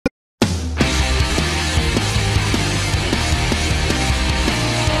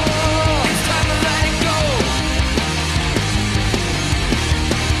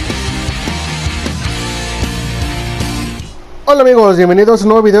Hola amigos, bienvenidos a un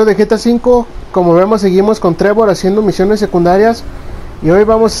nuevo video de GTA V. Como vemos, seguimos con Trevor haciendo misiones secundarias. Y hoy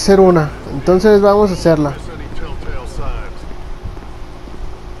vamos a hacer una. Entonces vamos a hacerla.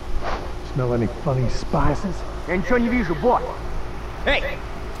 Smell any funny spices? Я ничего не вижу, бот. Эй,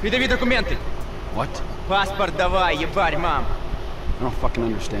 передави документы. What? Паспорт давай, ебарь, мам. I don't fucking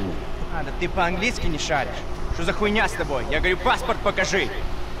understand. А, да ты по-английски не шаришь. Что за хуйня с тобой? Я говорю, паспорт покажи.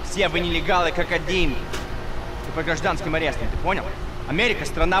 Все вы нелегалы как один. Ты по гражданским арестам, ты понял? Америка —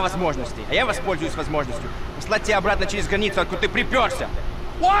 страна возможностей, а я воспользуюсь возможностью послать тебя обратно через границу, откуда ты приперся.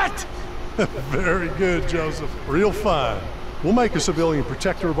 What? Very good, Joseph. Real fine. We'll make a civilian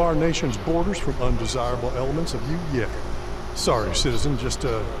protector of our nation's borders from undesirable elements of you yet. Sorry, citizen, just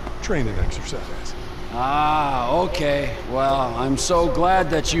a training exercise. Ah, okay. Well, I'm so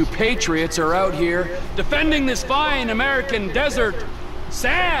glad that you patriots are out here defending this fine American desert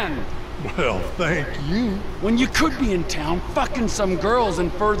sand. Well, thank you. When you could be in town fucking some girls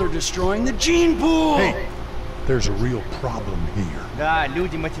and further destroying the gene pool. Hey, there's a real problem here. Да,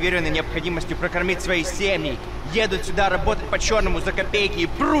 люди, мотивированы необходимостью прокормить свои семьи, едут сюда работать по-черному за копейки и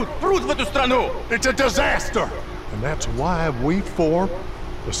прут в эту страну. It's a disaster! And that's why we formed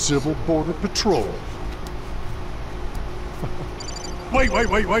the Civil Border Patrol. Wait!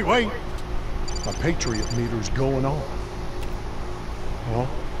 My patriot meter's going on. Huh?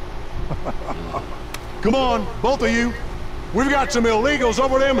 Come on, both of you. We've got some illegals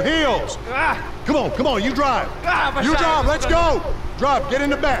over them hills. Come on, you drive. You drive, let's go. Drive, get in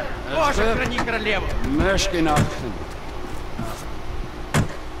the back. Боже, храни королеву. Meshkin.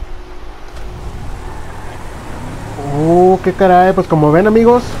 Qué caray, pues como ven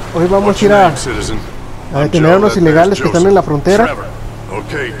amigos, hoy vamos a ir a detener a unos ilegales que están en la frontera.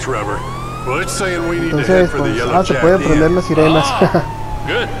 Entonces, pues, se pueden prender las sirenas.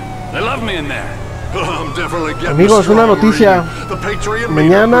 Amigos, una noticia.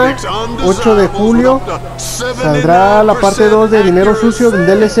 Mañana, 8 de julio, saldrá la parte 2 de Dinero Sucio del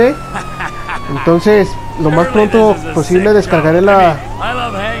DLC. Entonces, lo más pronto posible descargaré la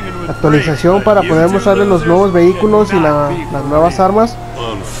actualización para poder mostrarles los nuevos vehículos y las nuevas armas.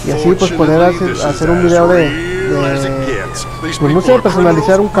 Y así pues poder hacer un video pues no sé,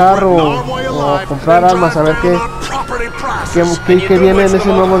 personalizar un carro o comprar armas, a ver qué viene en ese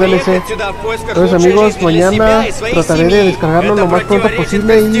nuevo DLC. Entonces amigos, mañana trataré de descargarlo lo más pronto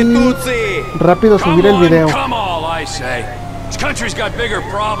posible y rápido subir el video.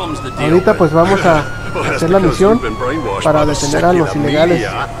 Ahorita pues vamos a hacer la misión para detener a los ilegales.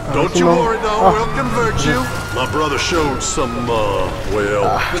 Ya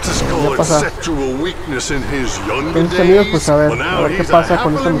pasa. Entonces amigos, pues a ver qué pasa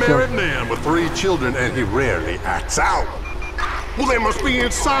con esta misión. Well, they must be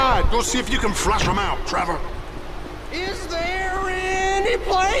inside. Go see if you can flush them out, Trevor. Is there any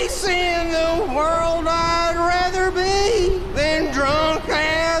place in the world I'd rather be than drunk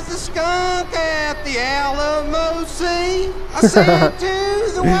as a skunk at the Alamo Sea? I said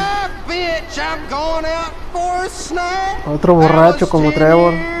to the wife, bitch, I'm going out for a snack. Otro borracho como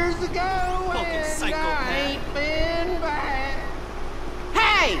Trevor.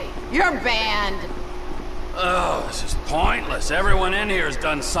 Hey, you're banned. Oh, this is pointless. Everyone in here has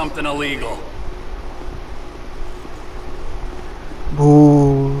done something illegal.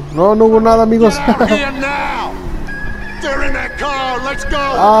 No hubo nada, amigos.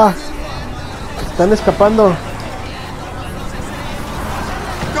 Están escapando.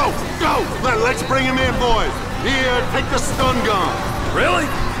 Go! Let's bring him in, boys. Here, take the stun gun. Really?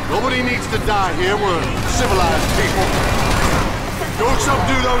 Nobody needs to die here. We're civilized people. Go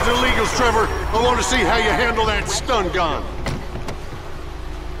subdue those illegals, Trevor. I want to see how you handle that stun gun.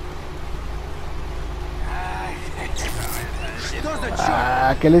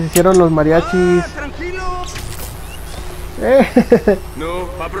 ¿Qué les hicieron los mariachis?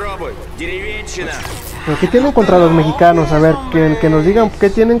 ¿Pero qué tienen contra los mexicanos? A ver, que nos digan qué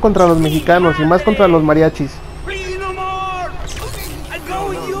tienen contra los mexicanos y más contra los mariachis.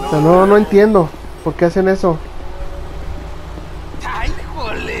 O sea, no entiendo por qué hacen eso.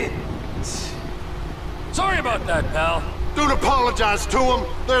 Sorry about that, pal. Don't apologize to them.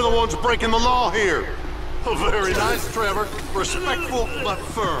 They're the ones breaking the law here. Oh, very nice, Trevor. Respectful but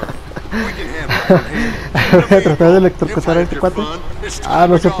firm. We can handle it. Voy a tratar de electrocutar a este cuate.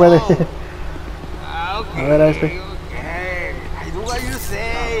 No se puede. A ver a este.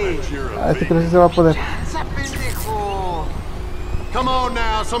 Este creo que se va a poder. Come on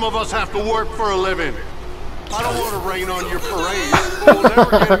now, some of us have to work for a living. I don't want to rain on your parade. We'll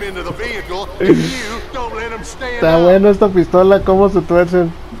never get him into the vehicle if you don't let him stand up. Está bueno esta pistola, cómo se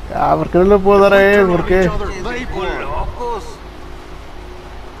tuercen. ¿Por qué no le puedo dar a él? ¿Por qué?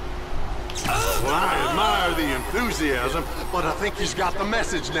 Well, I admire the enthusiasm, but I think he's got the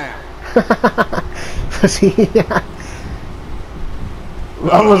message now. Sí.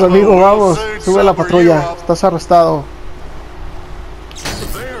 Vamos, amigo, vamos. Sube la patrulla. Estás arrestado.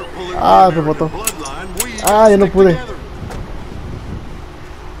 Ah, me botó. Ah, ya no pude.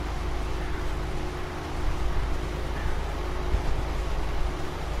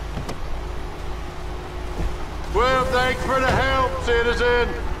 Well, thanks for the help, citizen.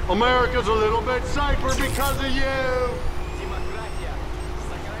 America's a little bit safer because of you.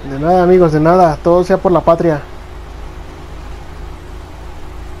 De nada, amigos, de nada. Todo sea por la patria.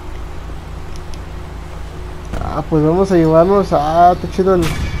 Ah, pues vamos a llevarnos. Ah, está chido el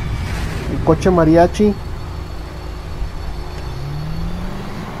coche mariachi.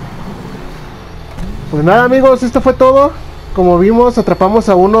 Pues nada, amigos, esto fue todo. Como vimos, atrapamos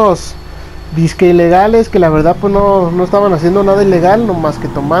a unos disque ilegales que la verdad pues no estaban haciendo nada ilegal, no más que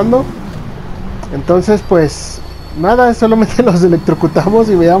tomando. Entonces pues nada, solamente los electrocutamos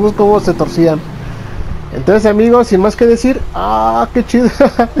y veamos cómo se torcían. Entonces, amigos, sin más que decir, ah, qué chido.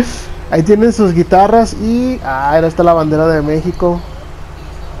 Ahí tienen sus guitarras y ahora está la bandera de México.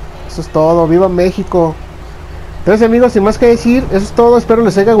 Eso es todo, viva México. Entonces, amigos, sin más que decir, eso es todo. Espero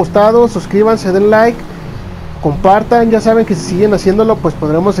les haya gustado. Suscríbanse, den like, compartan. Ya saben que si siguen haciéndolo, pues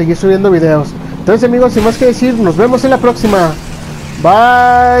podremos seguir subiendo videos. Entonces, amigos, sin más que decir, nos vemos en la próxima.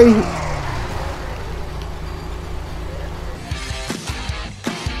 Bye.